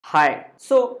Hi,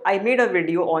 so I made a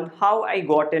video on how I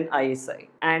got in ISI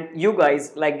and you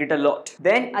guys liked it a lot.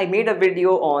 Then I made a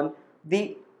video on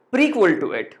the prequel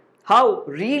to it, how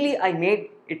really I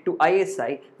made it to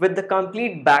ISI with the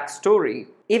complete backstory.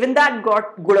 Even that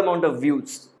got good amount of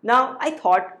views. Now I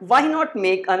thought, why not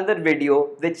make another video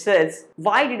which says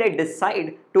why did I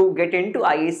decide to get into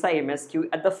ISI MSQE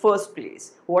at the first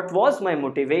place? What was my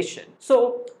motivation?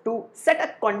 So to set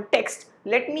a context,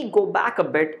 let me go back a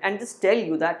bit and just tell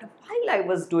you that while I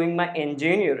was doing my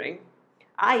engineering,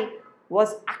 I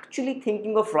was actually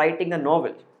thinking of writing a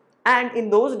novel. And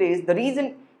in those days, the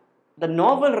reason the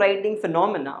novel writing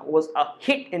phenomena was a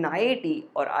hit in IIT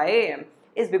or IIM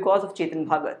is because of Chetan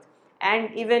Bhagat.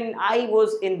 And even I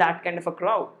was in that kind of a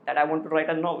crowd that I want to write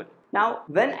a novel. Now,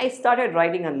 when I started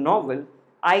writing a novel,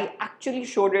 I actually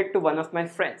showed it to one of my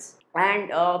friends.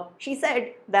 And she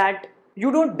said that you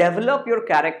don't develop your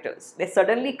characters. They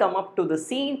suddenly come up to the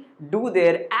scene, do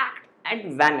their act,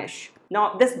 and vanish.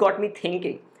 Now, this got me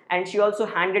thinking. And she also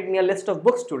handed me a list of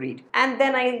books to read. And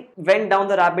then I went down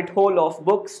the rabbit hole of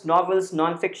books, novels,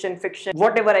 non-fiction, fiction,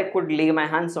 whatever I could lay my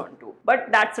hands on to. But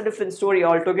that's a different story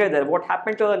altogether. What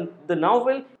happened to the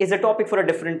novel is a topic for a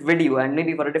different video and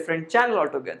maybe for a different channel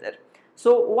altogether.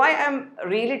 So why I'm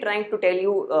really trying to tell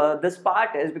you this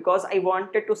part is because I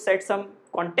wanted to set some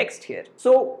context here.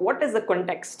 So what is the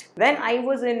context? When I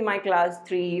was in my class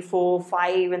 3, 4,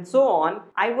 5 and so on,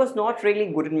 I was not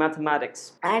really good in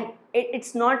mathematics. And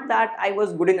it's not that I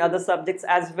was good in other subjects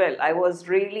as well. I was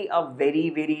really a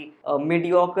very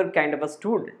mediocre kind of a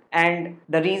student. And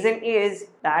the reason is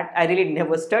that I really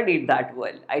never studied that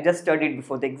well. I just studied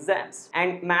before the exams.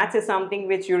 And maths is something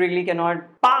which you really cannot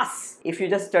pass if you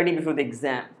just study before the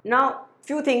exam. Now,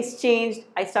 few things changed.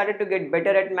 I started to get better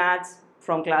at maths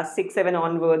from class 6, 7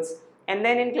 onwards. And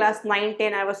then in class 9,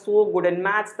 10, I was so good in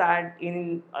maths that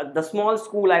in the small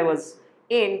school I was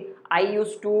in, I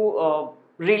used to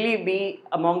really be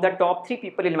among the top 3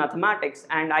 people in mathematics,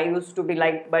 and I used to be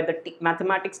liked by the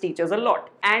mathematics teachers a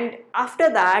lot. And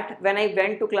after that, when I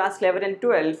went to class 11 and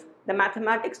 12, the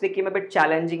mathematics became a bit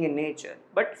challenging in nature.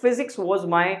 But physics was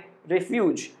my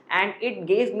refuge, and it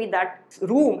gave me that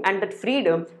room and that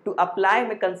freedom to apply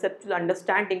my conceptual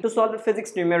understanding to solve the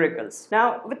physics numericals.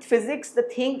 Now, with physics, the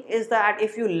thing is that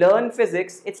if you learn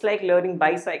physics, it's like learning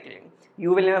bicycling.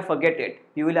 You will never forget it.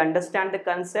 You will understand the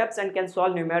concepts and can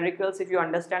solve numericals if you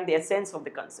understand the essence of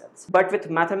the concepts. But with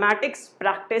mathematics,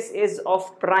 practice is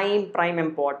of prime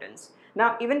importance.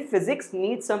 Now, even physics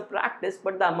needs some practice,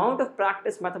 but the amount of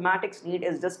practice mathematics need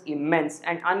is just immense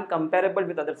and uncomparable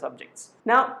with other subjects.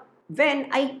 Now, when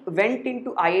I went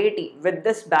into IIT with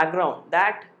this background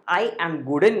that I am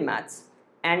good in maths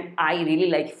and I really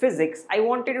like physics, I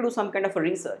wanted to do some kind of a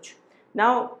research.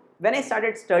 Now, when I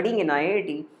started studying in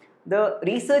IIT, the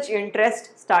research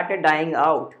interest started dying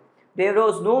out. There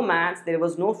was no maths, there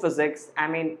was no physics. I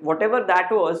mean, whatever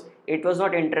that was, it was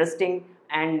not interesting,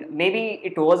 and maybe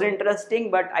it was interesting,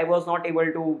 but I was not able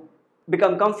to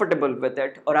become comfortable with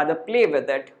it or rather play with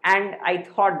it. And I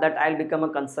thought that I'll become a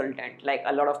consultant like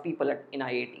a lot of people in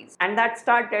IITs. And that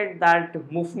started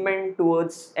that movement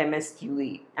towards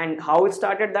MSQE. And how it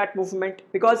started that movement?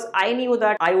 Because I knew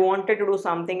that I wanted to do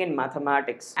something in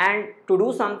mathematics. And to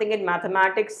do something in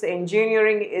mathematics,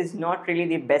 engineering is not really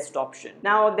the best option.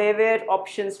 Now, there were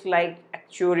options like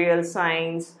actuarial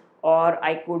science, or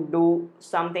I could do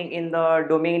something in the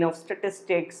domain of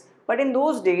statistics. But in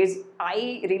those days,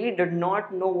 I really did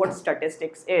not know what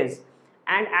statistics is.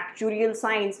 And actuarial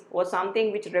science was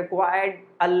something which required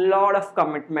a lot of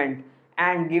commitment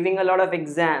and giving a lot of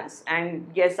exams. And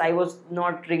yes, I was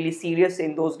not really serious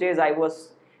in those days.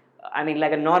 I mean,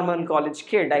 like a normal college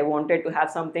kid. I wanted to have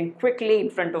something quickly in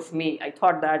front of me. I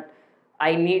thought that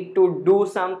I need to do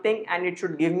something and it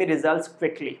should give me results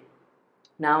quickly.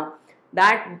 Now,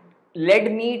 that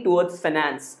led me towards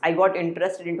finance. I got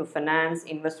interested into finance,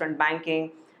 investment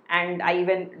banking, and I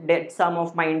even did some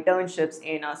of my internships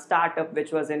in a startup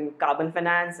which was in carbon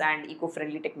finance and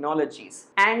eco-friendly technologies.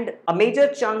 And a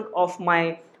major chunk of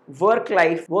my work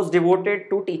life was devoted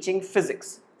to teaching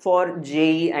physics for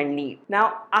JEE and NEET.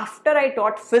 Now, after I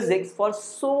taught physics for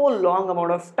so long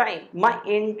amount of time, my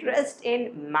interest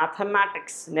in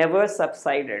mathematics never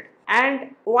subsided.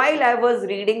 And while I was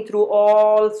reading through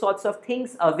all sorts of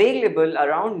things available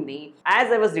around me,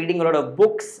 as I was reading a lot of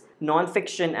books,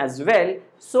 non-fiction as well,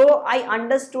 so I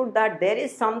understood that there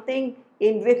is something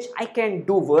in which I can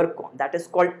do work on, that is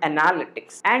called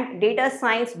analytics. And data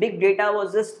science, big data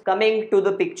was just coming to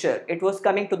the picture. It was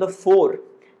coming to the fore.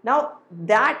 Now,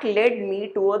 that led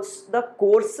me towards the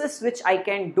courses which I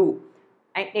can do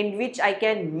and in which I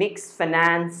can mix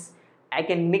finance, I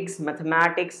can mix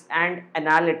mathematics and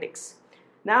analytics.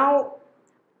 Now,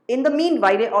 in the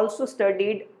meanwhile, I also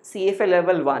studied CFA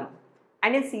level 1.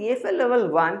 And in CFA level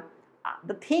 1,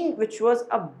 the thing which was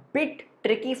a bit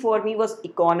tricky for me was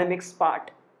economics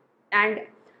part. And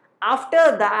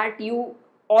after that, you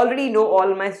already know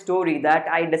all my story that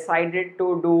I decided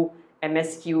to do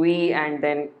MSQE, and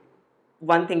then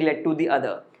one thing led to the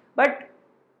other. But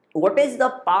what is the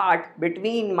part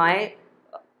between my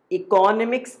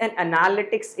economics and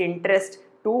analytics interest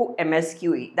to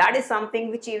MSQE? That is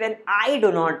something which even I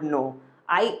do not know.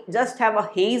 I just have a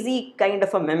hazy kind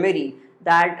of a memory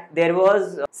that there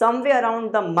was somewhere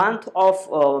around the month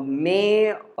of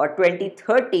May or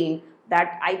 2013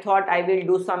 that I thought I will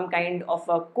do some kind of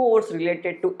a course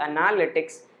related to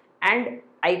analytics, and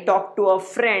I talked to a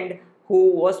friend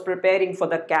who was preparing for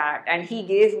the CAT, and he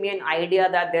gave me an idea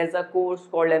that there's a course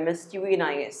called MSQE in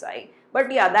ISI.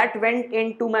 But yeah, that went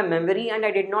into my memory and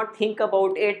I did not think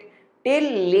about it till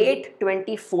late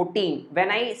 2014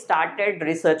 when I started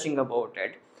researching about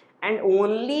it. And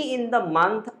only in the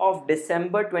month of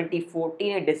December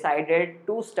 2014 I decided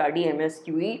to study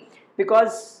MSQE,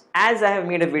 because as I have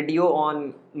made a video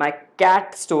on my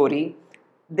CAT story,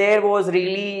 there was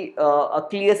really a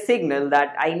clear signal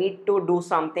that I need to do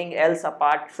something else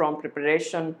apart from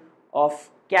preparation of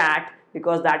CAT,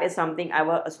 because that is something I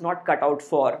was not cut out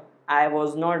for. I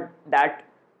was not that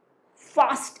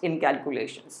fast in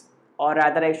calculations, or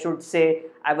rather I should say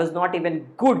I was not even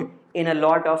good in a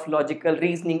lot of logical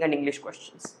reasoning and English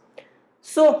questions.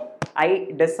 So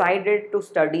I decided to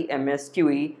study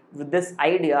MSQE with this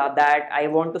idea that I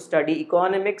want to study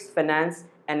economics, finance,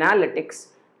 analytics,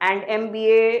 and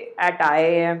MBA at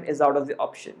IIM is out of the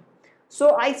option.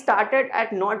 So I started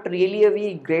at not really a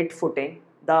very great footing.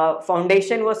 The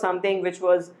foundation was something which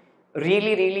was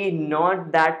really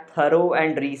not that thorough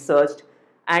and researched.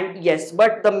 And yes,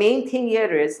 but the main thing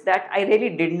here is that I really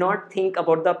did not think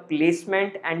about the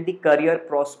placement and the career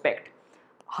prospect.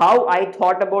 How I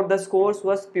thought about this course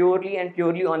was purely and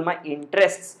purely on my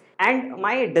interests and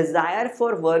my desire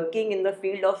for working in the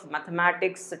field of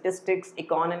mathematics, statistics,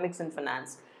 economics, and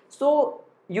finance. So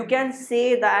you can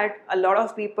say that a lot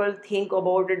of people think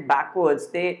about it backwards.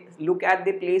 They look at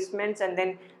the placements and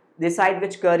then decide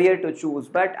which career to choose.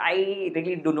 But I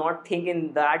really do not think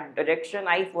in that direction.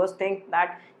 I first think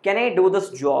that, can I do this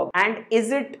job and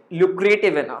is it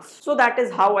lucrative enough? So that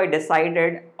is how I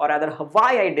decided, or rather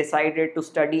why I decided to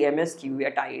study MSQE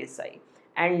at ISI.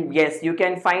 And yes, you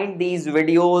can find these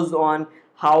videos on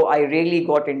how I really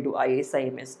got into ISI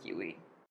MSQE.